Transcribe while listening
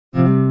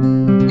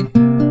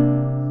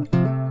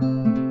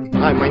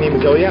Hi, my name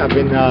is Ilya. I've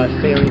been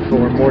sailing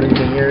for more than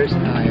 10 years.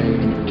 I've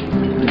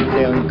been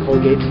sailing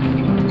Colgate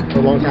for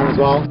a long time as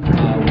well.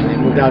 When I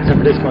moved out to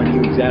San Francisco, I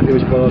knew exactly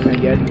which boat I was going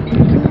to get.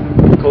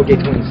 It's a Colgate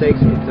 26.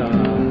 It's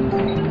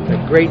a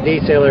great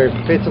day sailor. It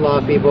fits a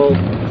lot of people.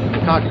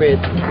 The cockpit,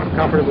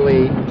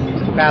 comfortably.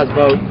 It's a fast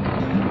boat.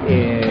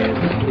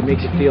 It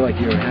makes you feel like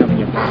you're having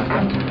a blast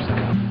out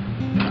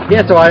there.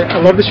 Yeah, so I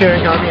love the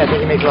sharing economy. I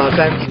think it makes a lot of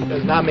sense. It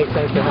does not make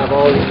sense to have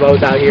all these boats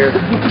out here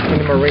in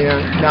the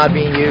marina not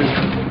being used.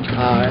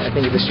 I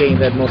think it's a shame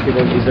that most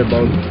people use their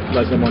boat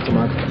less than once a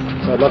month.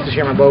 So I'd love to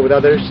share my boat with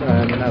others,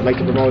 and I'd like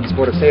to promote the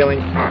sport of sailing,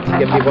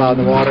 get people out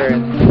in the water.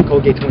 And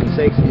Colgate 26,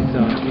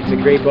 it's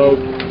a great boat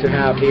to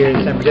have here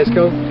in San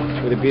Francisco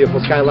with a beautiful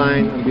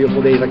skyline on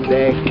beautiful days like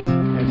today.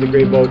 And it's a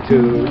great boat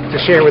to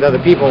share with other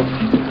people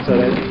so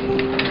that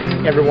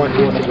everyone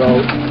who wants to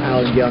go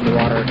out and get on the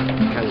water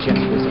has a chance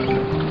to do so.